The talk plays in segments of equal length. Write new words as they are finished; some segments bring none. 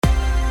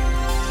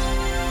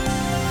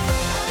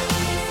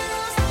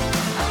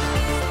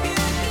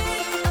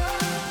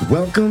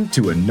Welcome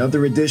to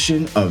another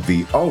edition of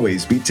the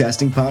Always Be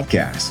Testing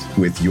podcast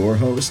with your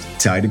host,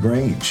 Ty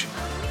DeGrange.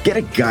 Get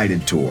a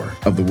guided tour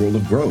of the world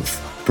of growth,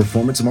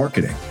 performance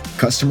marketing,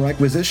 customer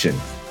acquisition,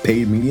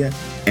 paid media,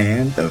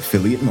 and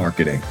affiliate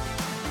marketing.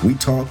 We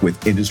talk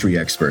with industry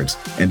experts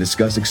and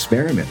discuss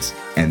experiments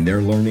and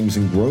their learnings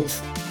in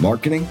growth,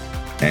 marketing,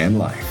 and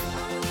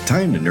life.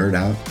 Time to nerd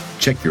out,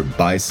 check your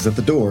biases at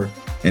the door,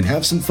 and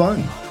have some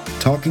fun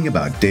talking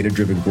about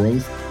data-driven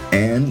growth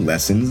and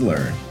lessons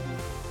learned.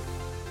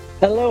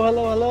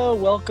 Hello.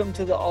 Welcome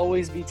to the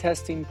Always Be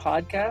Testing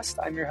podcast.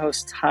 I'm your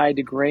host, Ty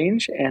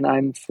DeGrange, and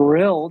I'm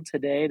thrilled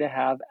today to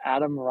have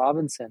Adam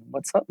Robinson.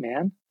 What's up,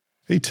 man?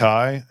 Hey,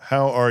 Ty.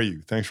 How are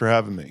you? Thanks for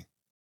having me.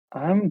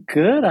 I'm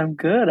good.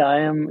 I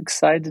am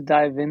excited to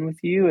dive in with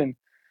you and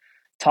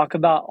talk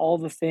about all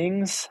the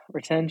things,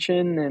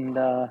 retention and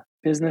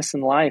business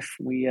and life.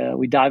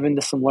 We dive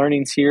into some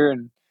learnings here,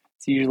 and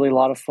it's usually a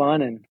lot of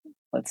fun. And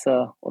let's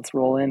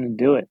roll in and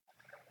do it.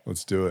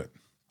 Let's do it.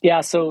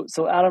 Yeah, so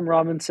Adam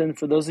Robinson,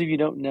 for those of you who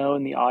don't know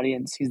in the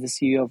audience, he's the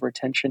CEO of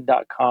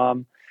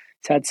retention.com.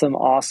 He's had some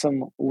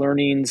awesome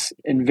learnings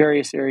in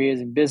various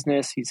areas in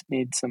business. He's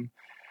made some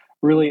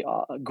really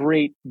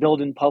great build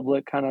in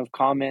public kind of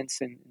comments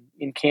and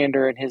in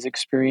candor and his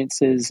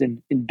experiences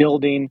in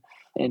building,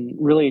 and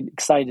really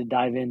excited to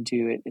dive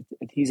into it.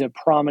 He's a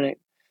prominent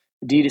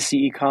D2C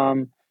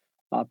e-com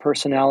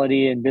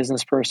personality and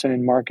business person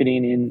in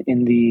marketing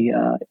in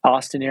the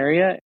Austin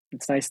area.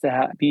 It's nice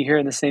to be here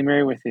in the same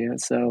area with you.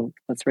 So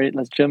let's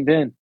jump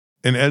in.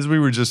 And as we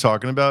were just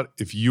talking about,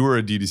 if you are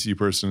a D2C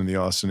person in the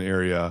Austin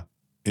area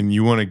and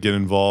you want to get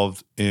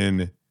involved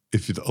in,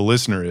 if a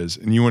listener is,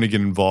 and you want to get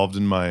involved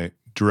in my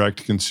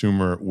direct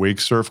consumer wake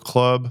surf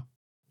club,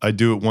 I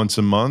do it once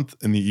a month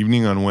in the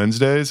evening on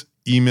Wednesdays.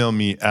 Email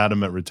me,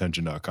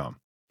 adam@retention.com.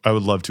 I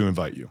would love to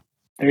invite you.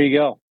 There you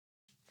go.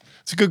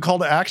 It's a good call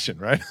to action,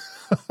 right?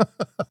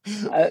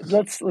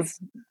 Let's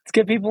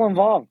get people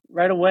involved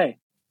right away.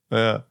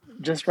 Yeah.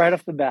 Just right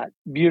off the bat.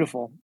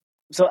 Beautiful.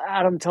 So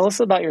Adam, tell us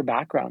about your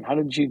background. How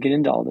did you get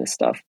into all this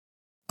stuff?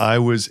 I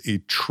was a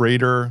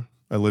trader.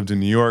 I lived in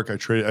New York.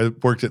 I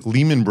worked at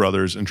Lehman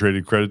Brothers and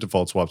traded credit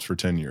default swaps for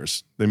 10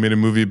 years. They made a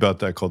movie about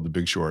that called The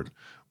Big Short.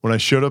 When I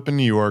showed up in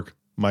New York,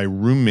 my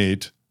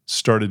roommate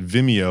started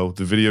Vimeo,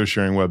 the video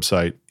sharing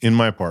website, in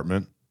my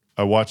apartment.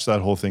 I watched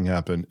that whole thing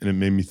happen, and it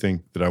made me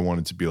think that I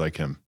wanted to be like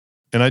him.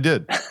 And I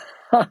did.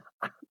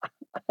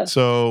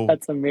 So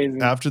that's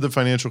amazing. After the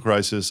financial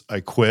crisis,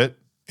 I quit,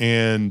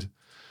 and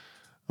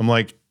I'm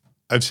like,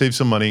 I've saved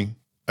some money.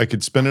 I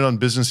could spend it on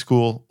business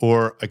school,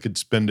 or I could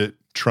spend it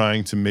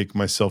trying to make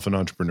myself an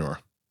entrepreneur.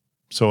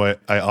 So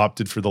I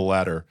opted for the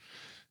latter.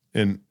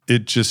 And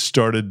it just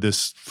started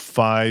this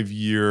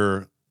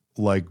 5-year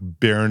like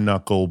bare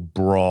knuckle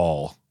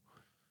brawl.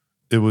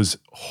 It was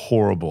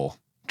horrible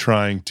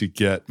trying to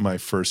get my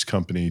first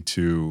company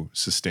to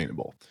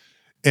sustainable.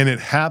 And it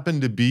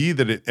happened to be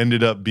that it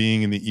ended up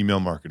being in the email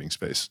marketing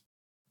space.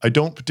 I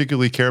don't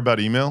particularly care about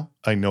email.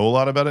 I know a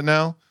lot about it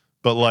now,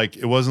 but like,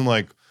 it wasn't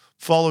like,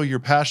 follow your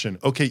passion.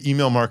 Okay,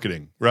 email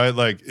marketing, right?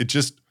 Like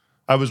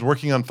I was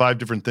working on 5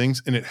 different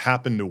things and it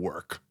happened to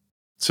work.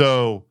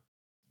 So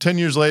 10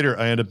 years later,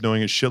 I ended up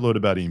knowing a shitload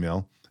about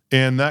email.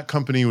 And that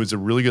company was a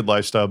really good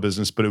lifestyle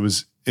business, but it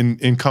was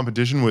in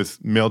competition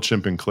with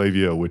MailChimp and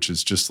Klaviyo, which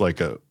is just like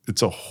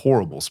it's a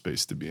horrible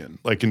space to be in.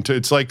 Like,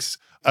 it's like,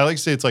 I like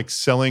to say it's like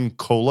selling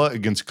cola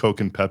against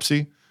Coke and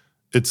Pepsi.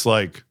 It's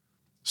like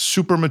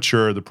super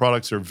mature. The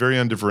products are very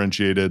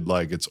undifferentiated.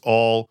 Like, it's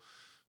all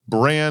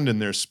brand and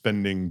they're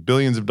spending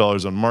billions of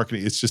dollars on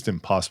marketing. It's just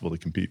impossible to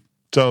compete.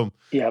 So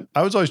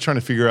I was always trying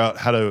to figure out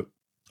how to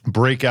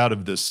break out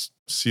of this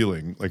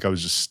ceiling. Like, I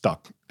was just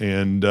stuck.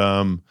 And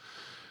I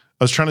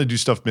was trying to do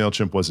stuff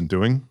MailChimp wasn't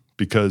doing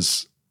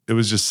because it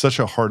was just such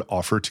a hard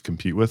offer to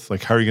compete with.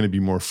 Like, how are you going to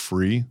be more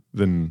free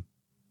than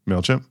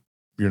MailChimp?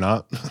 You're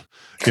not,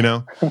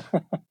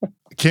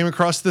 Came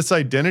across this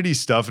identity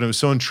stuff and it was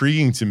so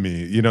intriguing to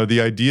me.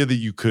 The idea that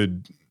you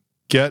could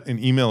get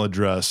an email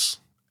address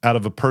out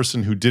of a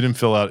person who didn't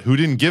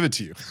give it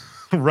to you,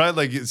 right?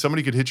 Like,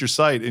 somebody could hit your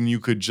site and you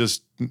could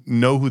just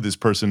know who this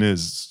person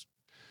is.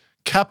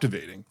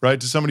 Captivating, right?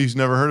 To somebody who's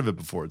never heard of it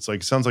before. It's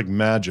like, it sounds like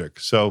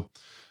magic. So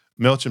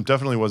MailChimp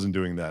definitely wasn't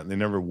doing that, and they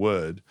never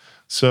would.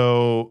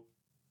 So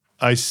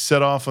I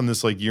set off on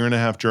this like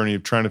 1.5-year journey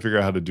of trying to figure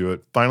out how to do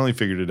it. Finally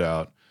figured it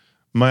out.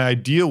 My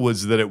idea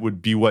was that it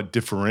would be what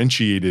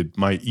differentiated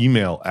my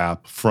email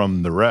app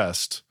from the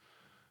rest.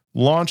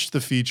 Launched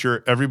the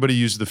feature. Everybody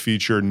used the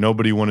feature.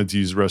 Nobody wanted to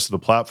use the rest of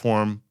the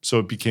platform. So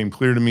it became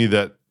clear to me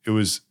that it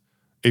was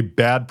a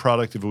bad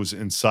product if it was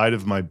inside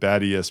of my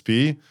bad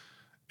ESP.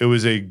 It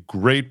was a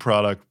great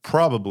product,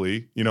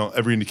 probably,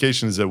 every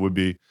indication is that it would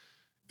be,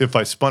 if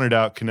I spun it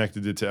out,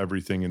 connected it to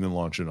everything, and then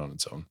launched it on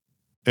its own.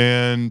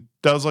 And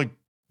that was like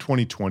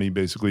 2020,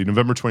 basically,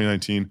 November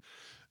 2019.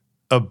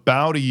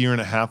 About 1.5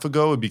 years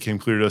ago, it became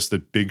clear to us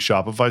that big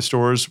Shopify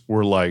stores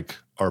were like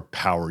our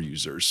power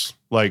users.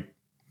 Like,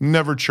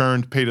 never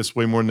churned, paid us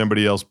way more than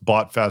anybody else,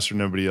 bought faster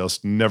than anybody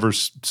else, never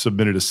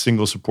submitted a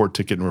single support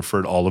ticket and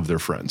referred all of their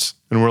friends.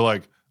 And we're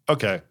like,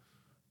 okay,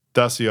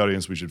 That's the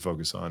audience we should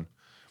focus on.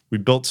 We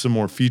built some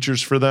more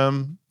features for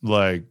them,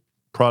 like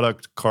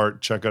product,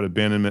 cart, checkout,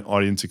 abandonment,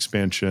 audience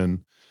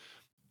expansion.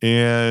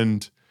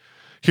 And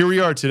here we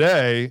are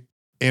today,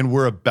 and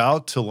we're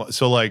about to,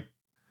 so like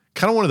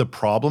kind of one of the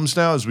problems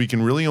now is we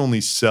can really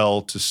only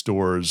sell to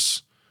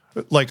stores.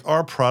 Like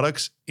our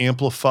products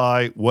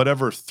amplify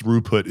whatever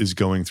throughput is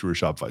going through a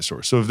Shopify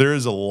store. So if there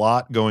is a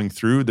lot going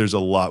through, there's a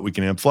lot we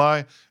can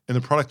amplify, and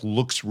the product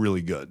looks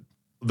really good.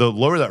 The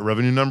lower that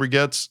revenue number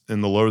gets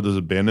and the lower those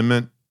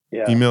abandonment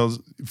emails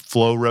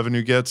flow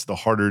revenue gets, the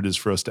harder it is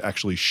for us to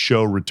actually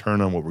show return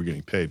on what we're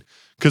getting paid.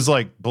 Because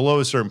like below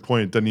a certain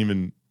point, it doesn't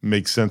even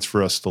make sense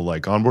for us to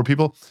like onboard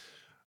people.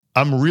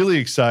 I'm really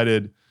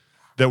excited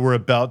that we're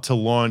about to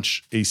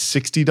launch a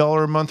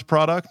 $60 a month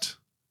product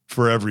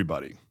for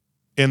everybody.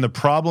 And the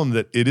problem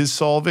that it is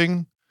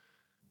solving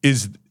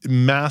is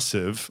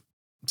massive.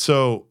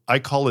 So I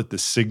call it the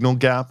signal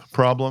gap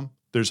problem.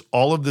 There's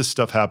all of this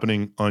stuff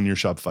happening on your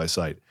Shopify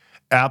site.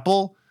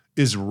 Apple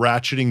is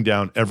ratcheting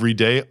down every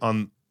day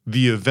on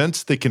the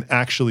events that can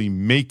actually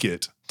make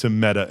it to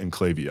Meta and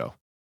Klaviyo.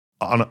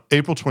 On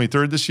April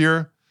 23rd this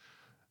year,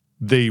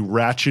 they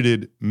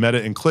ratcheted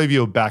Meta and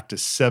Klaviyo back to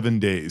 7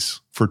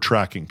 days for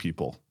tracking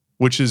people,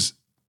 which is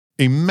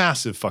a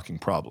massive fucking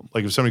problem.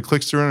 Like if somebody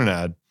clicks through on an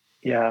ad,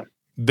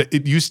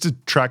 it used to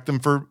track them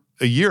for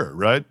a year,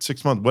 right?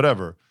 6 months,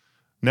 whatever.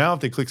 Now,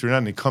 if they click through an ad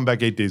and they come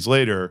back 8 days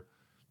later,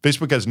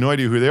 Facebook has no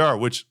idea who they are,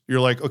 which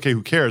you're like, okay,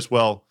 who cares?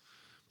 Well,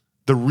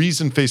 the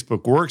reason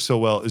Facebook works so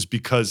well is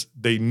because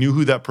they knew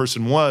who that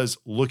person was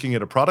looking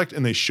at a product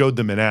and they showed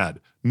them an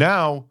ad.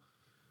 Now,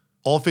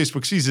 all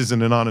Facebook sees is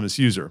an anonymous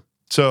user.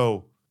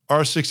 So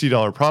our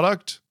 $60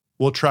 product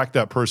will track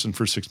that person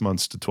for 6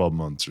 months to 12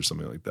 months or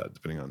something like that,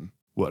 depending on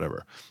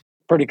whatever.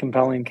 Pretty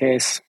compelling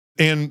case.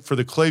 And for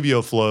the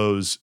Klaviyo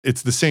flows,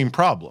 it's the same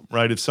problem,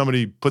 right? If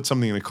somebody puts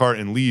something in the cart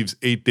and leaves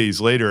 8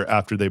 days later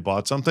after they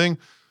bought something,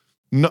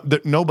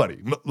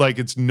 nobody, like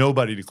it's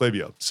nobody to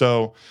Klaviyo.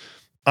 So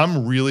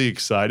I'm really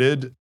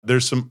excited.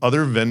 There's some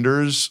other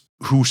vendors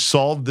who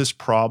solved this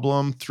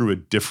problem through a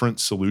different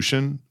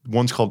solution.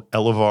 One's called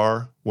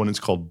Elevar, one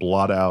is called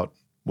Blotout,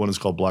 one is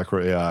called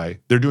Blackrow AI.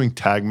 They're doing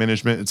tag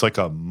management. It's like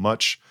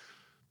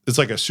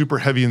a super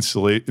heavy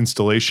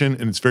installation,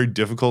 and it's very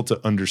difficult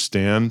to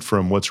understand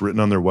from what's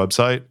written on their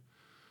website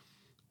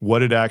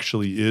what it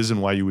actually is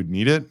and why you would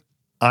need it.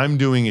 I'm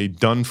doing a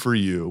done for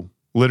you.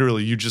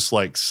 Literally, you just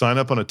like sign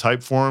up on a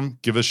type form,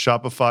 give us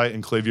Shopify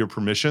and Klaviyo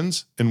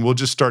permissions, and we'll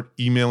just start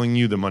emailing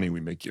you the money we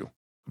make you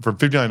for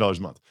 $59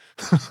 a month.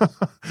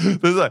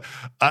 This is like,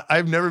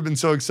 I've never been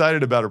so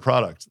excited about a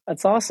product.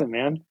 That's awesome,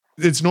 man.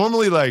 It's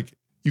normally like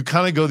you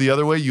kind of go the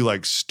other way. You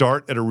like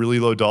start at a really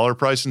low dollar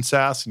price in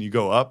SaaS and you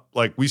go up.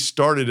 Like we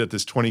started at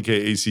this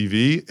 20K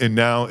ACV, and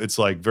now it's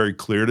like very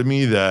clear to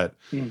me that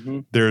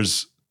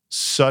there's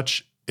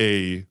such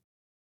a,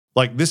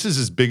 like this is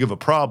as big of a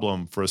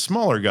problem for a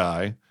smaller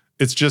guy.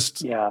 It's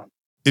just,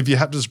 if you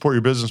have to support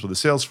your business with a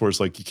sales force,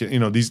 like you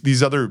can,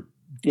 these other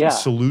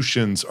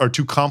solutions are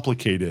too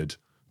complicated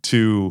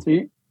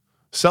to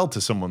sell to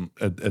someone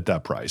at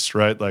that price,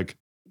 right? Like,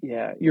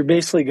 you're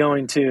basically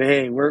going to,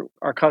 hey,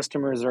 our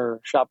customers are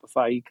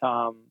Shopify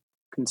ecom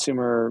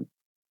consumer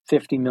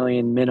 50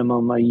 million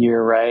minimum a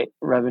year, right?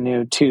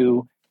 Revenue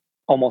to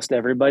almost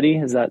everybody.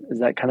 Is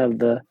that kind of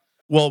the?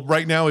 Well,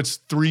 right now it's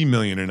 3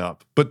 million and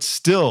up, but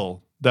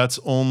still that's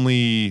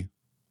only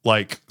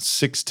like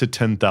 6,000 to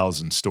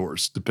 10,000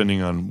 stores,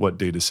 depending on what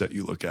data set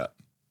you look at.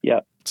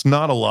 Yeah. It's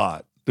not a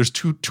lot. There's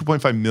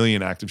 2.5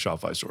 million active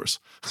Shopify stores.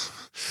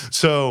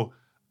 So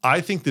I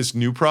think this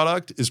new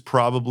product is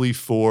probably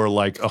for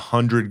like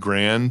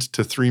 $100,000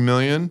 to 3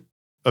 million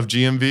of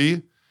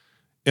GMV.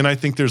 And I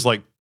think there's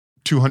like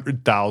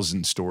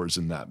 200,000 stores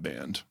in that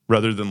band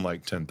rather than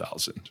like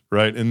 10,000,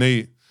 right? And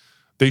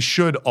they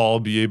should all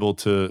be able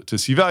to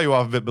see value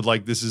off of it. But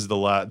like, this is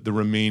the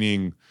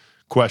remaining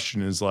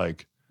question is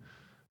like,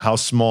 how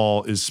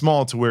small is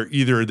small to where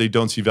either they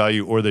don't see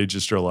value or they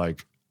just are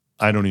like,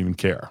 I don't even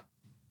care.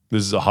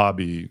 This is a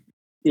hobby.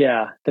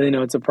 Yeah. Do they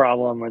know it's a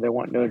problem or they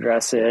want to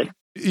address it?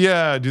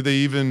 Yeah. Do they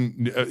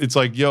even, it's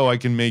like, yo, I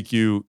can make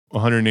you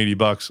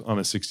 $180 on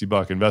a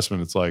 $60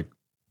 investment. It's like,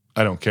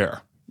 I don't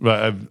care. But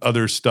I have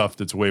other stuff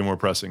that's way more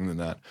pressing than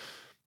that.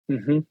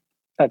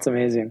 That's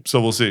amazing. So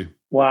we'll see.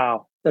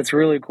 Wow. That's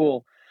really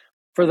cool.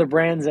 For the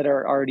brands that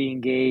are already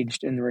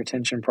engaged in the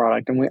retention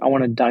product, and I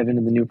want to dive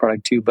into the new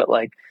product too, but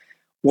like,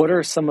 what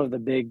are some of the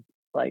big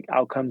like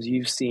outcomes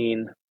you've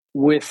seen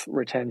with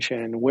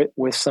retention,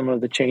 with some of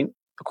the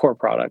core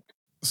product?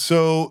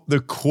 So the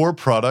core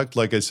product,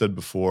 like I said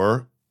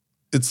before,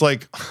 it's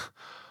like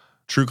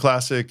True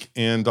Classic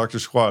and Dr.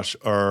 Squash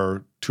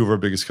are two of our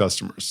biggest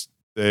customers.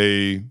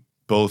 They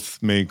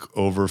both make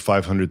over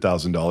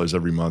 $500,000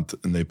 every month,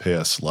 and they pay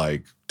us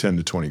like 10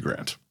 to 20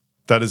 grand.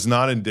 That is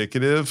not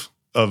indicative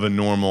of a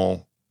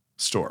normal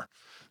store.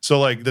 So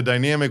like the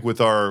dynamic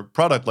with our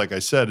product, like I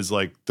said, is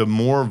like the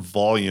more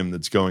volume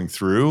that's going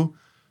through,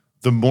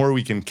 the more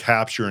we can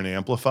capture and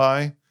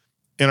amplify.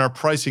 And our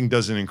pricing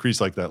doesn't increase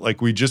like that. Like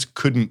we just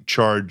couldn't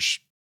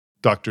charge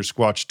Dr.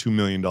 Squatch $2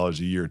 million a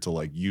year to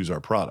like use our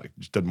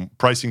product.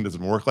 Pricing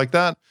doesn't work like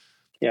that.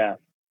 Yeah.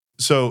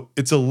 So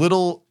it's a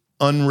little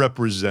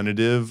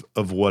unrepresentative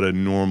of what a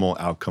normal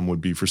outcome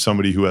would be for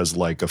somebody who has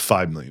like a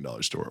 $5 million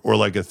store or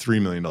like a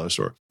 $3 million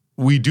store.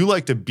 We do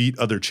like to beat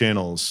other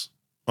channels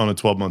on a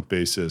 12-month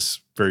basis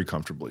very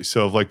comfortably.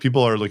 So if like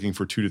people are looking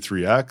for 2 to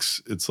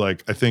 3x, it's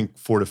like I think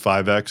 4 to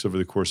 5x over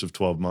the course of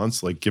 12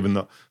 months. Like given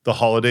the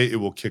holiday, it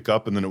will kick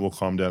up and then it will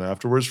calm down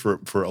afterwards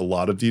for a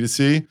lot of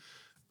D2C.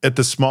 At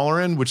the smaller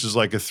end, which is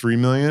like a 3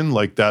 million,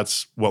 like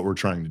that's what we're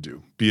trying to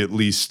do. Be at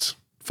least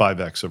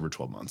 5x over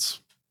 12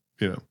 months.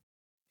 You know.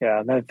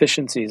 Yeah, that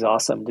efficiency is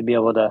awesome to be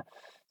able to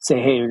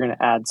say, hey, you're going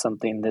to add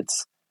something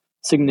that's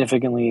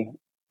significantly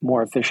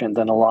more efficient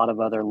than a lot of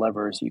other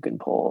levers you can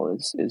pull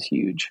is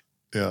huge.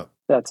 Yeah.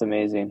 That's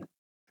amazing.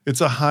 It's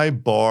a high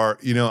bar.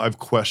 You know, I've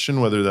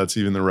questioned whether that's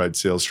even the right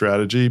sales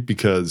strategy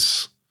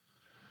because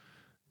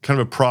kind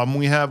of a problem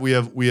we have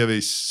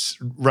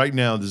right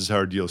now, this is how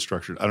our deal is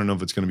structured. I don't know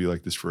if it's going to be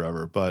like this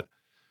forever, but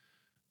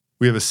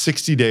we have a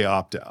 60-day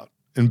opt-out.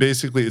 And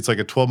basically it's like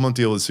a 12-month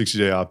deal with a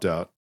 60-day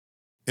opt-out.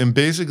 And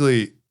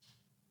basically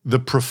the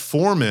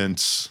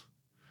performance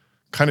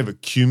kind of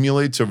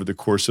accumulates over the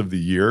course of the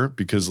year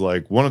because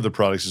like one of the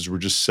products is we're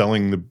just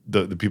selling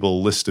the people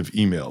a list of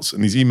emails.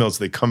 And these emails,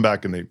 they come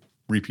back and they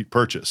repeat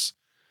purchase.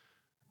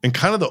 And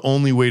kind of the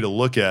only way to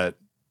look at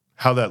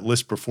how that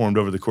list performed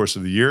over the course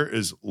of the year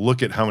is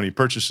look at how many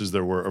purchases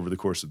there were over the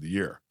course of the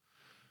year.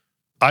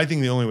 I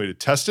think the only way to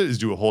test it is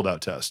do a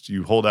holdout test.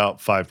 You hold out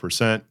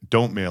 5%,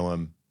 don't mail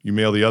them, you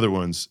mail the other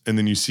ones, and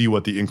then you see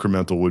what the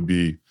incremental would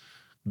be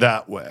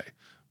that way.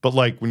 But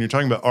like when you're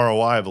talking about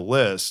ROI of a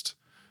list,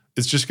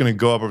 it's just going to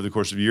go up over the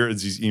course of a year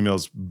as these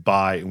emails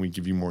buy and we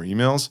give you more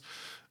emails.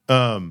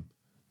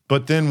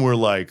 But then we're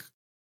like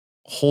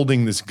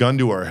holding this gun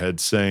to our head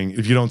saying,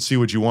 if you don't see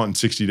what you want in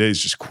 60 days,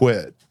 just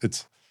quit.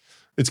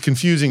 It's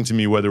confusing to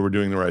me whether we're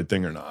doing the right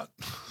thing or not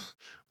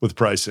with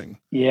pricing.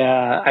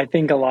 Yeah, I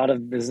think a lot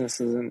of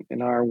businesses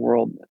in our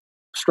world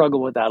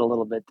struggle with that a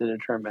little bit to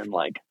determine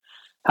like,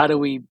 how do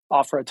we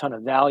offer a ton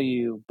of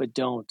value, but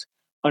don't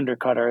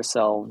undercut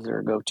ourselves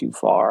or go too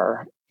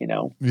far, you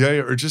know? Yeah,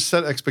 or just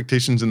set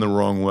expectations in the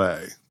wrong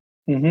way,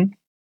 Mm-hmm.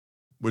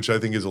 which I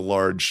think is a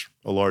large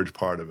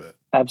part of it.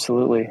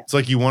 Absolutely. It's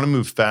like you want to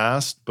move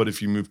fast, but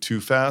if you move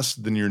too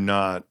fast, then you're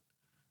not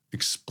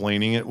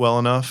explaining it well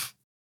enough.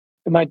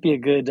 It might be a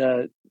good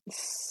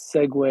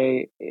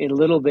segue a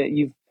little bit.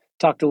 You've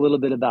talked a little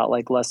bit about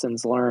like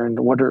lessons learned.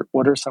 What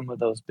are some of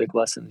those big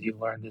lessons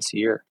you've learned this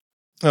year?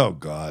 Oh,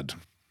 God.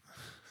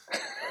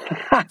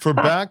 For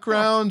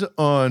background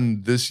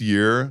on this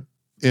year,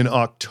 in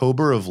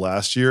October of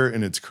last year,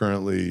 and it's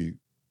currently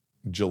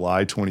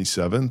July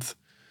 27th,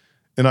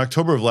 in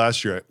October of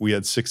last year, we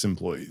had 6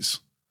 employees,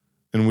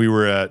 and we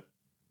were at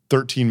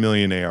 13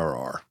 million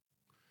ARR.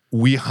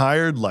 We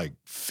hired like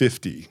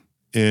 50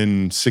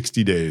 in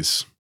 60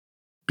 days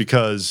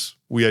because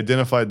we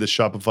identified the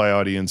Shopify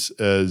audience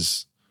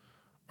as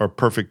our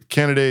perfect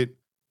candidate.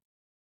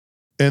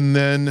 And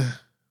then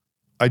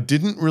we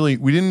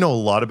didn't know a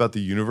lot about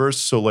the universe.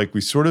 So like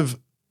we sort of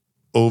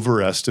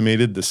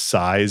overestimated the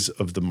size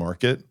of the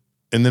market.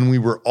 And then we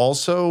were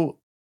also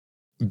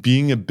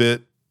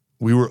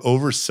we were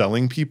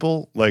overselling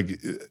people,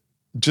 like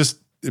just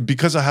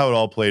because of how it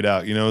all played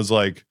out, you know, it was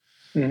like,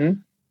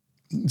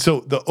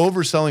 So the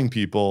overselling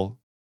people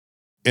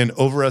and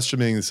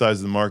overestimating the size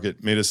of the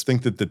market made us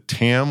think that the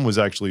TAM was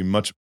actually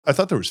I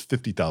thought there was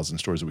 50,000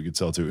 stores that we could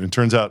sell to. And it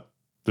turns out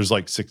there's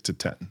like 6 to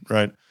 10,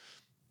 right?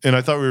 And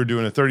I thought we were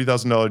doing a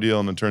 $30,000 deal,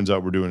 and it turns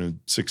out we're doing a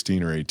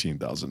 $16,000 or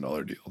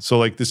 $18,000 deal. So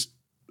like this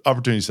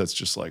opportunity set's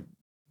just like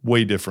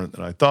way different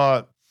than I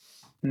thought.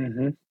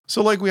 Mm-hmm.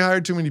 So like we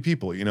hired too many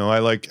people, you know.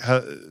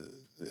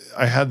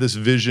 I had this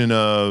vision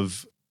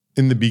of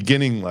in the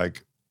beginning,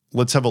 like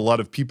let's have a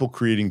lot of people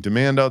creating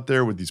demand out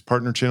there with these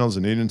partner channels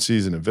and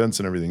agencies and events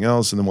and everything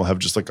else, and then we'll have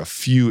just like a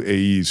few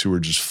AEs who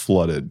are just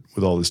flooded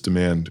with all this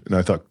demand. And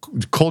I thought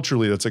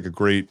culturally that's like a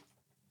great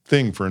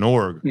thing for an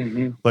org.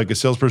 Mm-hmm. Like a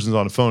salesperson's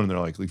on a phone and they're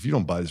like, if you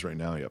don't buy this right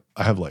now,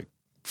 I have like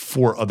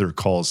 4 other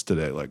calls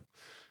today. Like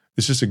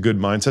it's just a good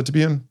mindset to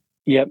be in.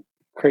 Yep.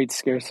 Creates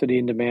scarcity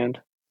and demand.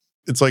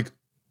 It's like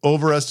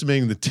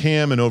overestimating the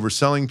TAM and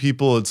overselling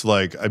people. It's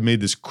like I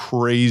made this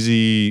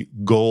crazy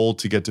goal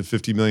to get to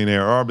 50 million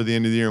ARR by the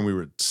end of the year, and we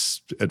were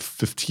at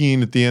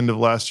 15 at the end of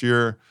last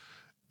year.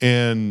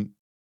 And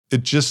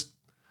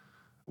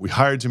we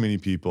hired too many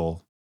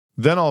people.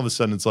 Then all of a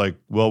sudden it's like,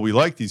 well, we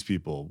like these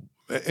people.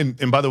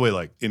 And by the way,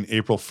 like in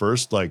April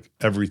 1st, like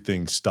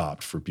everything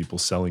stopped for people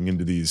selling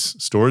into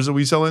these stores that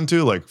we sell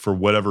into. Like for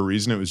whatever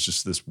reason, it was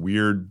just this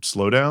weird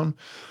slowdown.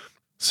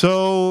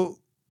 So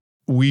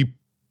we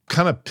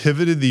kind of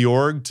pivoted the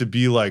org to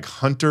be like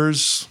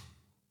hunters.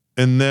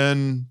 And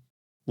then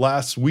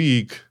last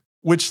week,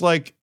 which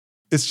like,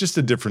 it's just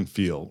a different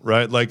feel,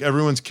 right? Like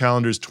everyone's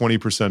calendar is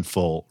 20%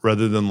 full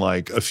rather than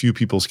like a few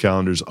people's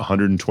calendars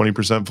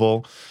 120%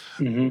 full.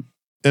 Mm-hmm.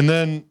 And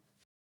then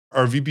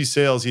our VP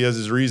sales, he has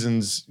his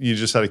reasons. He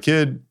just had a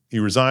kid. He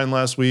resigned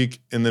last week.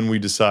 And then we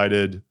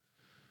decided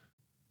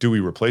do we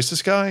replace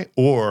this guy,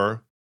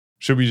 or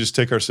should we just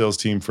take our sales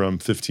team from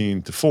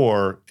 15 to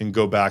 4 and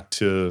go back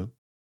to,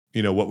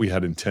 what we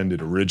had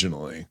intended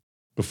originally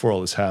before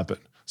all this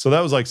happened? So that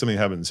was like something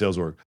that happened in sales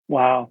org.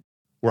 Wow.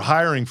 We're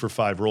hiring for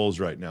 5 roles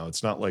right now.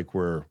 It's not like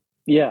we're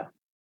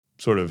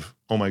sort of,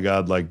 oh my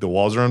God, like the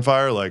walls are on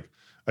fire. Like,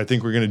 I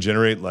think we're going to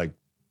generate like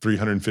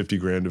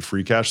 $350,000 of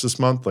free cash this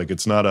month. Like,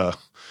 it's not a,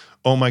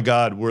 oh my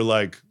God, we're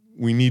like,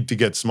 we need to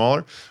get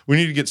smaller. We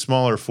need to get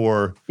smaller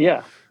for.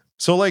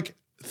 So like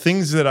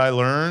things that I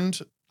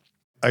learned,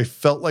 I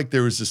felt like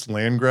there was this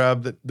land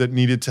grab that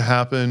needed to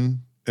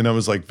happen. And I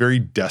was like very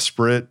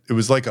desperate. It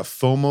was like a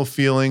FOMO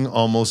feeling,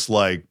 almost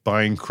like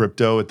buying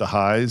crypto at the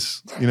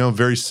highs,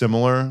 very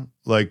similar.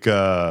 Like,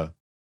 and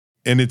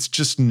it's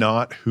just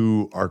not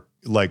who our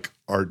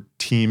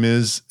team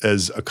is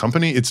as a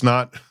company. It's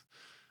not,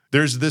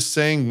 there's this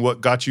saying,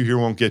 what got you here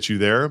won't get you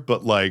there.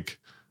 But like,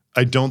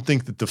 I don't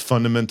think that the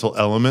fundamental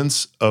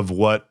elements of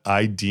what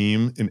I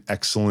deem an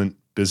excellent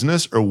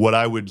business, or what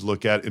I would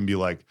look at and be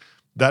like,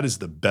 that is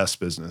the best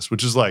business,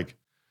 which is like,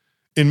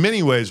 in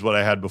many ways, what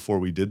I had before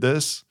we did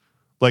this.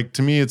 Like,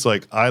 to me, it's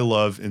like, I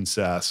love in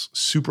SaaS,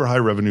 super high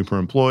revenue per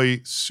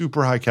employee,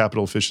 super high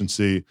capital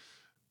efficiency.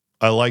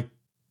 I like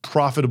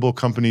profitable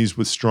companies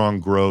with strong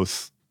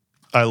growth.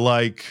 I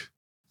like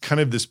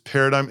kind of this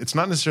paradigm. It's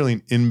not necessarily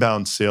an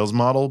inbound sales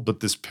model, but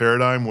this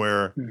paradigm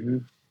where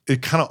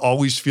it kind of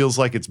always feels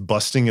like it's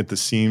busting at the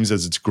seams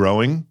as it's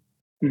growing.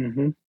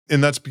 And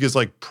that's because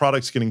like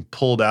product's getting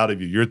pulled out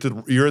of you.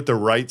 You're at the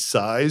right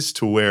size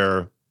to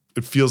where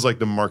it feels like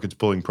the market's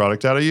pulling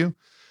product out of you.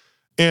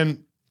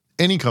 And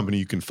any company,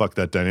 you can fuck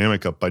that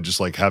dynamic up by just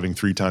like having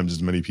 3 times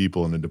as many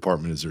people in a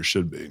department as there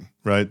should be,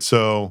 right?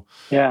 So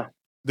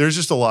there's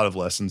just a lot of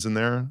lessons in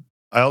there.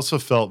 I also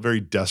felt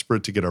very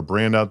desperate to get our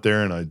brand out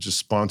there, and I just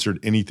sponsored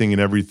anything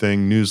and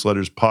everything,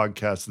 newsletters,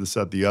 podcasts, this,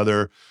 that, the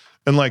other.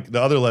 And like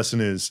the other lesson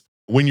is,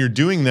 when you're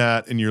doing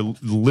that and you're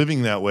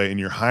living that way and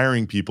you're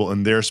hiring people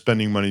and they're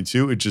spending money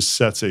too, it just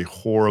sets a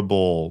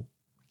horrible,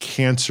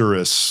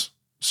 cancerous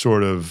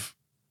sort of,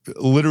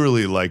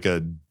 literally like a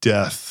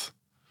death.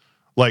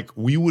 Like,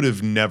 we would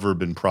have never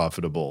been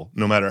profitable,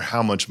 no matter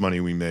how much money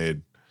we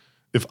made,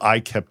 if I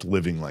kept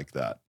living like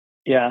that.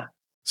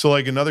 So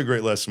like another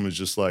great lesson was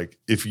just like,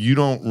 if you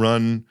don't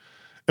run,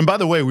 and by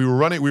the way, we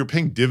were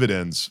paying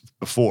dividends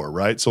before,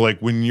 right? So like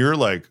when you're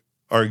like,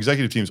 our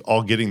executive team's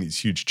all getting these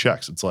huge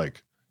checks, it's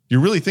like,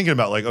 you're really thinking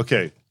about like,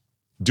 okay,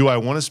 do I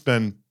want to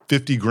spend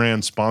 $50,000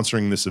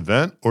 sponsoring this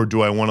event, or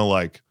do I want to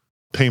like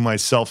pay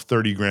myself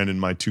 $30,000 and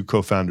my 2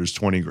 co-founders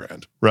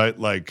 $20,000, right?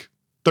 Like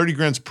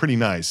 $30,000's pretty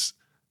nice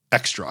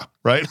extra,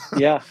 right?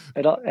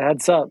 It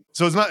adds up.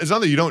 So it's not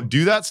that you don't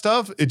do that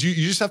stuff. You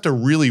just have to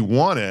really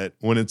want it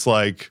when it's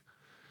like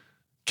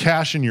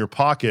cash in your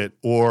pocket,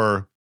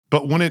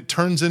 but when it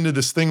turns into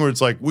this thing where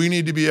it's like, we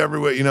need to be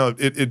everywhere,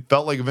 it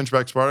felt like a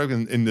venture-backed startup,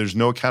 and there's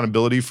no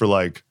accountability for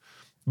like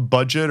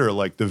budget or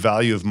like the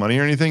value of money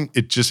or anything.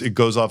 It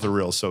goes off the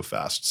rails so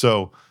fast.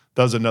 So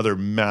that was another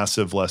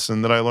massive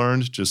lesson that I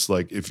learned. Just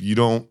like, if you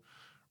don't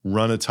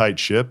run a tight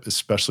ship,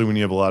 especially when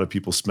you have a lot of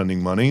people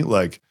spending money,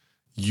 like,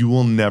 you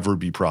will never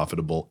be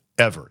profitable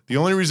ever. The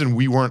only reason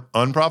we weren't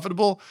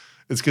unprofitable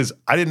is because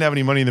I didn't have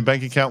any money in the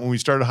bank account when we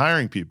started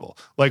hiring people.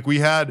 Like, we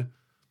had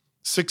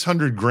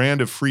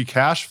 $600,000 of free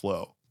cash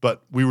flow,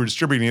 but we were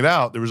distributing it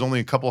out. There was only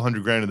a couple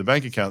 $100,000 in the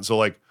bank account. So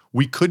like,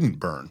 we couldn't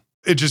burn.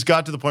 It just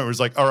got to the point where it's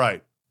like, all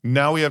right,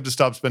 now we have to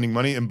stop spending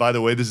money. And by the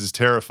way, this is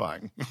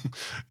terrifying.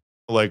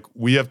 Like,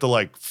 we have to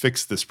like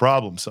fix this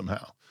problem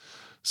somehow.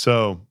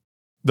 So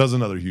that's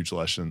another huge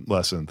lesson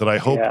that I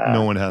hope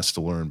no one has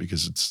to learn,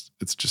 because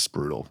it's just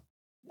brutal.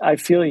 I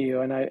feel you.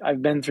 And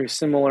I've been through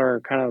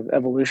similar kind of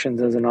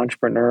evolutions as an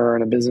entrepreneur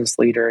and a business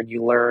leader, and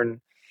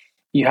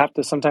you have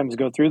to sometimes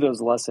go through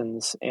those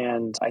lessons.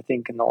 And I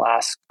think in the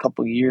last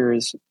couple of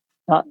years,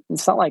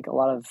 it's not like a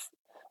lot of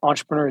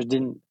entrepreneurs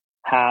didn't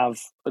have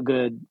a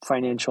good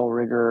financial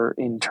rigor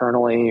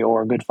internally,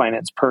 or a good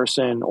finance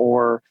person,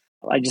 or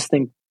I just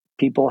think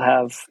people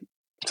have,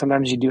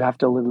 sometimes you do have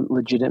to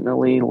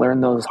legitimately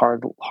learn those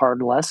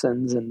hard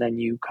lessons, and then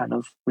you kind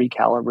of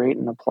recalibrate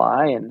and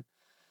apply.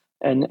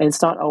 And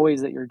it's not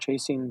always that you're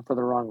chasing for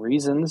the wrong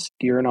reasons.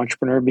 You're an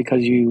entrepreneur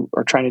because you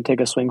are trying to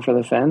take a swing for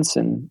the fence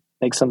and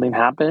make something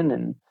happen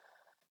and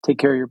take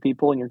care of your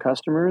people and your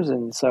customers.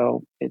 And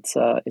so it's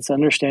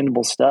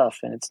understandable stuff,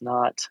 and it's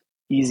not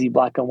easy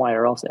black and white,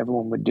 or else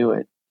everyone would do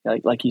it.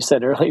 Like you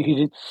said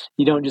earlier,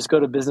 you don't just go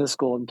to business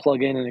school and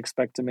plug in and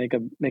expect to make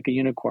a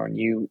unicorn.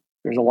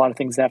 There's a lot of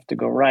things that have to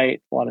go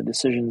right, a lot of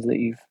decisions that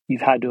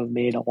you've had to have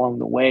made along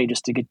the way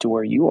just to get to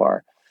where you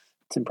are.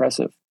 It's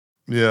impressive.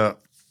 Yeah.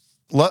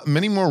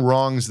 Many more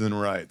wrongs than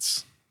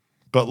rights.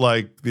 But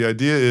like, the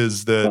idea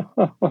is that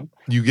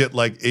you get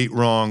like 8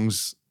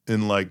 wrongs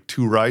and like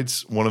 2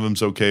 rights. One of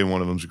them's okay and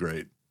one of them's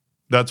great.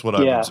 That's what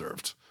I've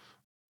observed.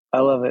 I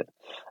love it.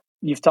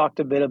 You've talked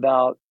a bit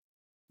about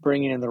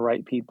bringing in the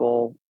right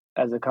people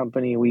as a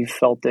company. We've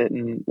felt it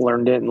and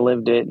learned it and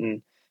lived it,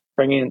 and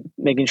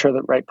making sure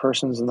that right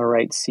person's in the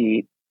right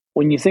seat.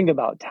 When you think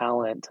about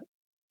talent,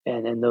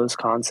 and those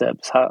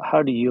concepts.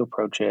 How do you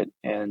approach it,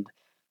 and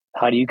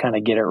how do you kind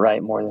of get it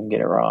right more than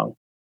get it wrong?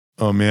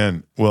 Oh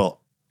man.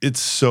 Well, it's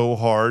so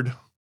hard.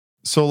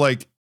 So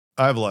like,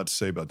 I have a lot to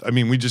say about that. I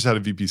mean, we just had a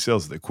VP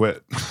sales that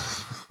quit.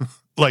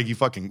 Like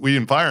we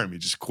didn't fire him. He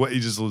just quit. He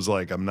just was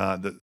like,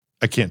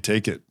 I can't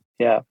take it.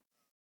 Yeah.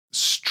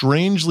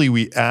 Strangely,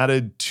 we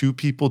added 2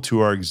 people to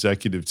our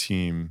executive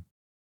team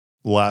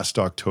last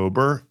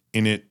October,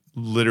 and it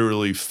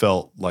literally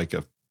felt like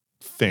a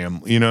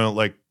family,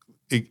 like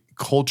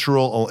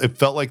it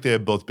felt like they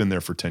had both been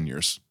there for 10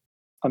 years.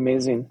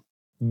 Amazing.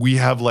 We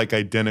have like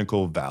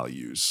identical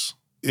values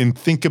and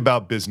think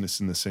about business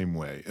in the same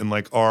way and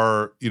like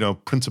are,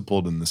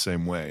 principled in the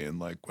same way and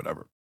like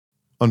whatever.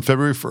 On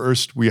February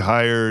 1st, we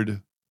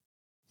hired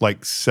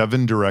like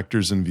 7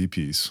 directors and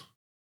VPs.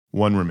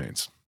 1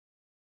 remains.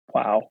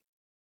 Wow.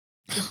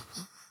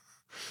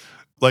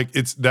 Like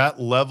it's that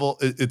level.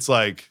 It's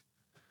like,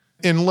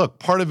 and look,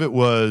 part of it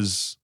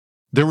was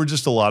there were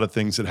just a lot of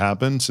things that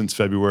happened since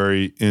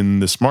February in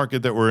this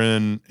market that we're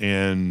in.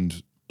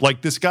 And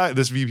like this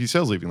VP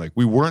sales leaving, like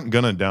we weren't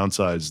going to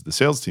downsize the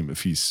sales team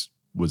if he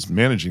was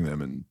managing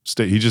them and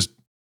he just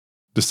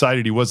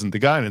decided he wasn't the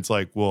guy. And it's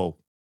like, well,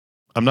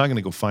 I'm not going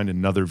to go find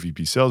another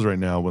VP sales right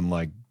now when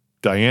like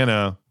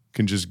Diana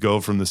can just go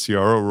from the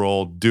CRO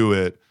role, do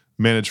it,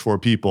 manage 4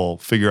 people,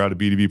 figure out a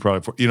B2B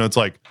product for, it's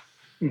like,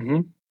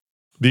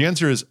 The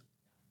answer is,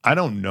 I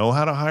don't know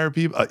how to hire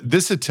people.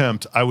 This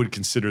attempt, I would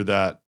consider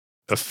that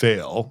a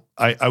fail.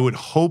 I would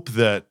hope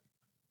that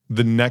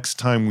the next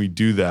time we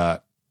do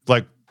that,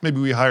 like maybe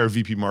we hire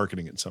VP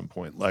marketing at some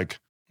point. Like,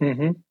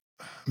 man,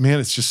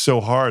 it's just so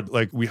hard.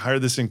 Like we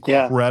hired this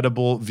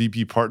incredible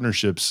VP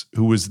partnerships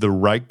who was the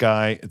right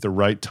guy at the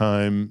right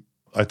time.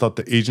 I thought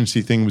the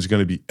agency thing was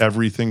going to be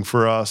everything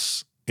for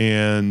us.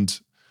 And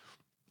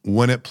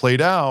when it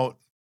played out,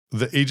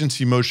 the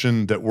agency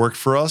motion that worked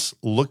for us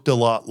looked a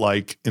lot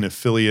like an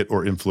affiliate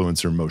or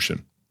influencer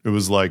motion. It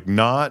was like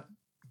not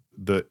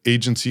the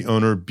agency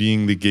owner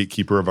being the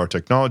gatekeeper of our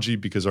technology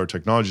because our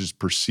technology is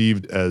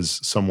perceived as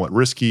somewhat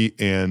risky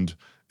and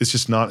it's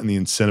just not in the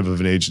incentive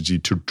of an agency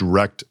to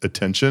direct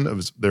attention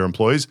of their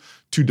employees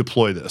to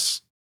deploy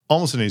this.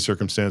 Almost in any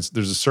circumstance,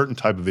 there's a certain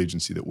type of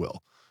agency that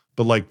will.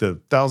 But like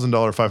the $1,000,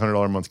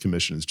 $500 a month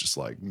commission is just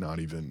like not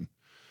even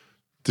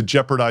to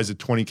jeopardize a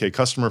 20K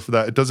customer for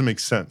that. It doesn't make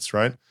sense,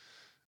 right?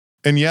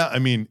 And yeah, I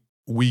mean,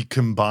 we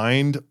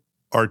combined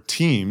our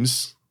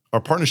teams,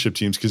 our partnership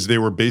teams, because they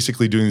were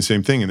basically doing the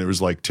same thing. And there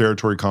was like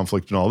territory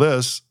conflict and all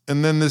this.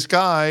 And then this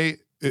guy,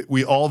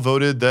 we all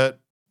voted that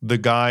the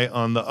guy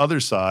on the other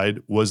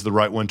side was the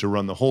right one to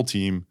run the whole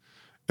team.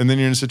 And then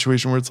you're in a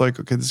situation where it's like,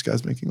 okay, this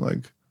guy's making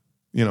like,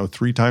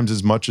 3 times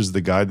as much as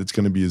the guy that's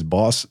going to be his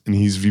boss. And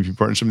he's VP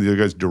partnership. The other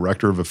guy's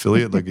director of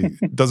affiliate. Like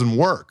it doesn't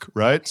work,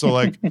 right? So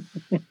like,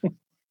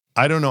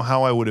 I don't know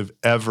how I would have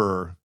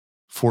ever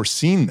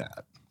foreseen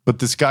that. But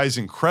this guy's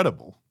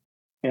incredible.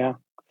 Yeah.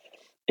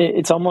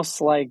 It's almost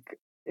like,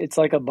 it's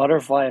like a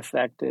butterfly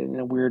effect in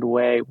a weird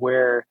way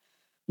where,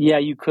 yeah,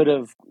 you could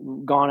have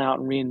gone out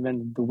and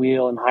reinvented the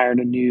wheel and hired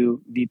a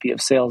new VP of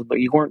sales, but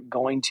you weren't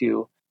going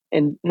to.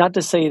 And not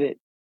to say that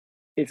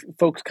if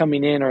folks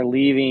coming in or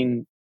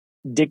leaving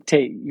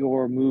dictate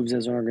your moves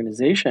as an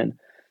organization,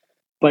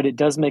 but it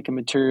does make a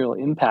material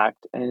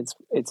impact. And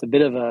it's a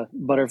bit of a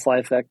butterfly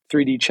effect,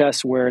 3D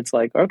chess, where it's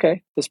like,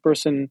 okay, this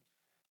person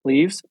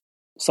leaves.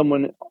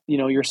 Someone,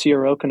 your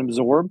CRO can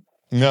absorb,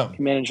 can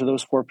manage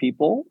those 4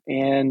 people,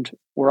 and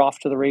we're off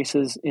to the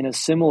races in a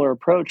similar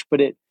approach, but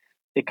it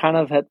kind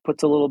of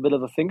puts a little bit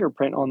of a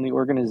fingerprint on the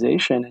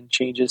organization and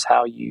changes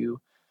how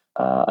you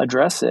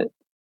address it.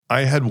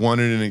 I had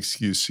wanted an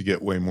excuse to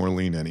get way more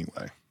lean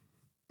anyway.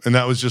 And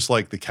that was just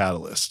like the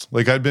catalyst.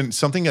 Like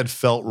something had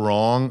felt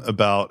wrong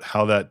about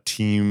how that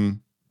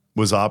team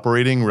was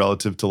operating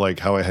relative to like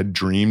how I had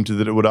dreamed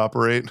that it would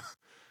operate.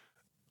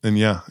 And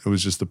yeah, it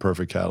was just the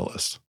perfect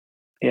catalyst.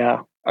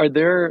 Yeah. Are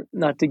there,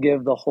 not to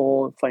give the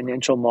whole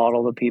financial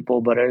model to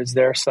people, but is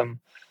there some,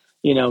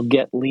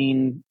 get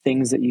lean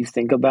things that you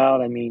think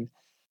about? I mean,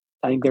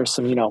 I think there's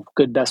some,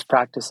 good best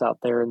practice out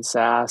there in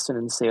SaaS and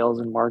in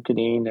sales and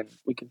marketing, and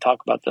we can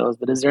talk about those.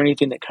 But is there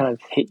anything that kind of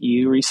hit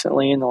you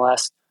recently in the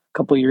last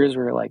couple of years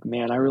where you're like,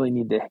 man, I really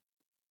need to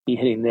be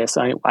hitting this?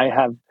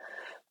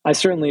 I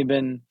certainly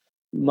been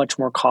much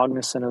more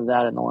cognizant of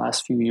that in the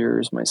last few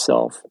years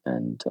myself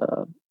and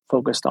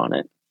focused on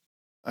it.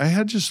 I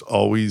had just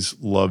always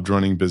loved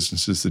running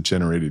businesses that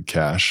generated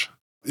cash,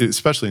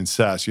 especially in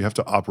SaaS. You have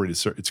to operate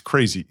it's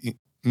crazy.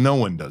 No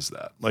one does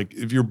that. Like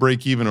if you're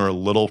break even or a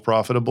little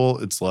profitable,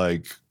 it's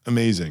like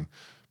amazing.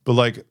 But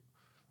like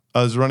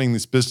I was running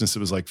this business, it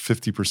was like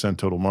 50%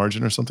 total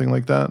margin or something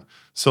like that.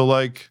 So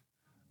like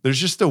there's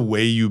just a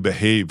way you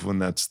behave when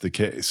that's the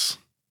case.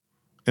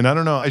 And I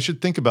don't know, I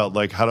should think about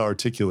like how to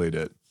articulate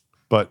it,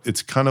 but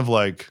it's kind of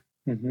like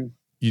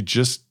you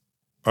just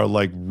are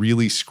like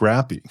really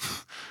scrappy.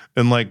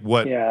 And like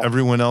what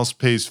everyone else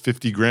pays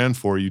 50 grand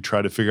for, you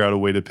try to figure out a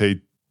way to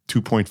pay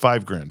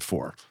 2.5 grand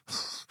for.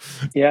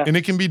 Yeah. And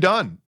it can be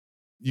done.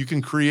 You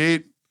can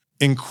create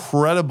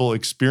incredible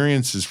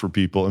experiences for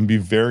people and be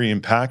very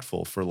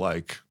impactful for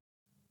like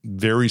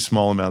very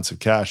small amounts of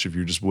cash if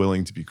you're just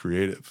willing to be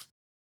creative.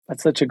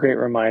 That's such a great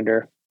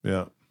reminder.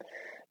 Yeah.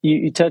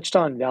 You touched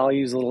on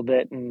values a little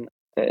bit, and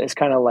it's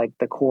kind of like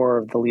the core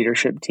of the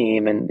leadership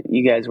team, and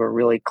you guys were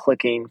really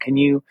clicking. Can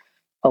you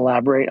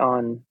elaborate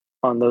on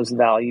those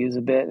values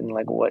a bit, and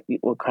like what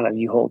kind of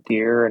you hold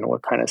dear, and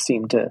what kind of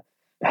seemed to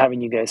having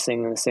you guys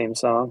sing the same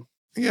song?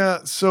 Yeah.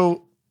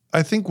 So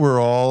I think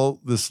we're all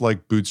this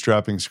like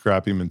bootstrapping,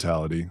 scrappy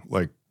mentality,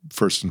 like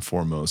first and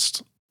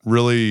foremost,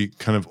 really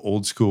kind of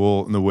old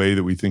school in the way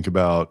that we think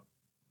about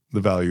the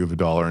value of a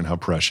dollar and how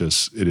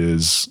precious it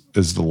is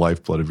as the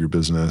lifeblood of your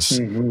business.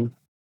 Mm-hmm.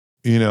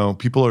 You know,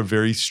 people are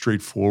very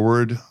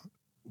straightforward.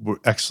 We're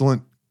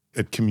excellent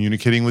at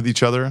communicating with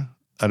each other.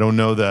 I don't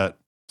know that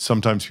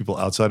sometimes people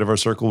outside of our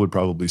circle would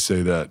probably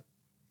say that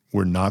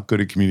we're not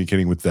good at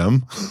communicating with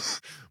them,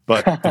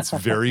 but it's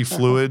very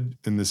fluid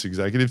in this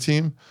executive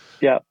team.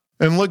 Yeah.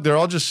 And look, they're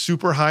all just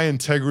super high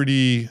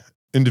integrity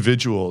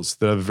individuals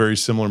that have a very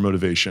similar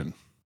motivation.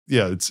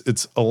 Yeah,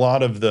 it's a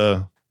lot of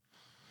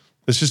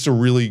it's just a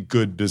really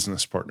good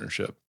business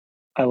partnership.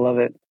 I love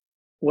it.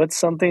 What's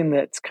something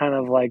that's kind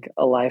of like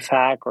a life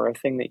hack or a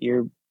thing that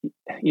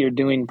you're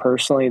doing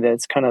personally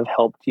that's kind of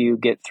helped you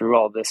get through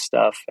all this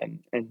stuff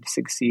and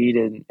succeed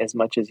in as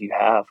much as you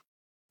have?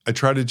 I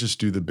try to just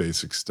do the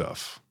basic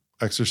stuff.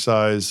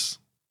 Exercise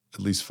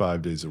at least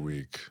 5 days a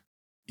week.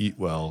 Eat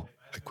well.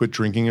 I quit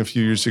drinking a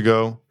few years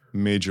ago.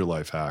 Major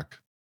life hack.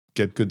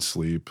 Get good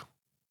sleep.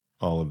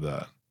 All of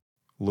that.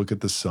 Look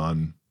at the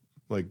sun.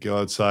 Like go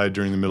outside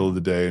during the middle of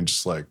the day and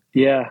just like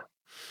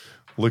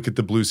look at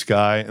the blue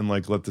sky and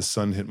like let the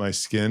sun hit my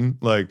skin.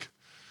 Like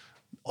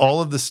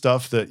all of the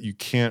stuff that you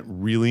can't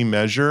really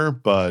measure,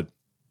 but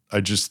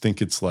I just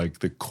think it's like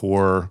the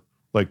core,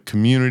 like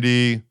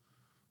community,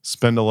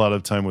 spend a lot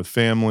of time with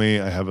family.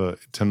 I have a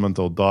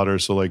 10-month-old daughter.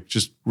 So like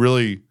just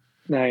really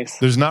nice.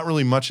 There's not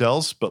really much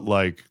else, but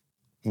like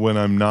when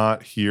I'm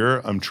not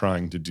here, I'm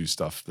trying to do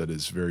stuff that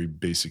is very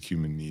basic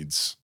human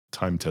needs,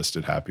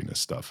 time-tested happiness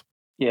stuff.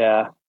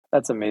 Yeah,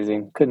 that's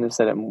amazing. Couldn't have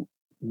said it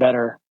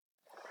better.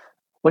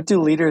 What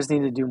do leaders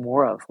need to do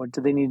more of? What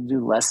do they need to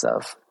do less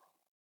of?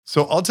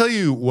 So I'll tell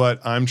you what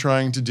I'm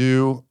trying to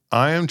do.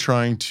 I am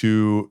trying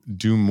to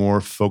do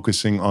more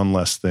focusing on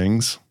less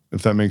things,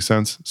 if that makes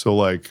sense. So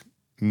like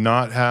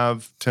not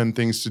have 10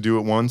 things to do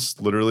at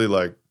once, literally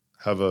like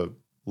have a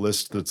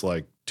list that's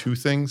like 2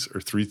 things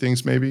or 3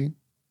 things maybe.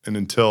 And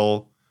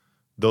until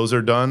those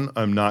are done,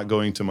 I'm not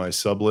going to my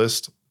sub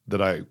list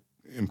that I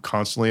am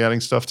constantly adding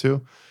stuff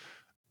to.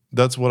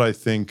 That's what I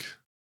think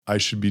I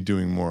should be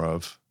doing more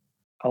of.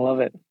 I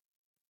love it.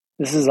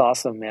 This is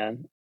awesome,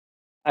 man.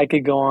 I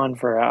could go on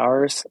for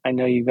hours. I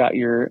know you got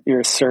your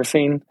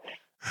surfing.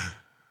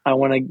 I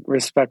want to be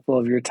respectful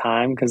of your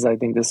time because I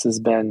think this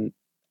has been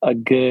a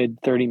good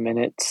 30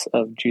 minutes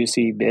of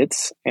juicy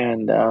bits,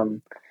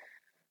 and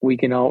we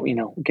can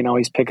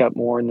always pick up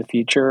more in the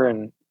future.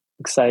 And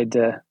excited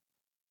to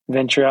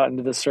venture out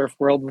into the surf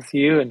world with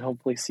you, and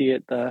hopefully see you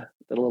at the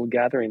little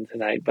gathering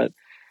tonight. But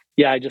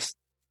yeah, I just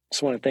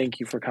want to thank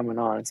you for coming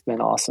on. It's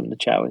been awesome to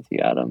chat with you,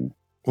 Adam.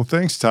 Well,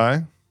 thanks,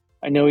 Ty.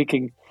 I know we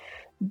can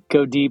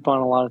go deep on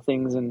a lot of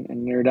things and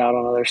nerd out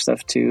on other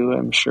stuff too,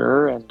 I'm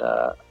sure. And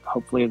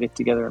hopefully we'll get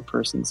together in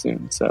person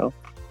soon. So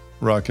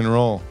rock and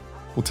roll.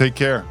 Well, take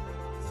care.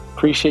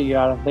 Appreciate you,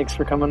 Adam. Thanks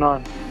for coming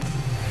on.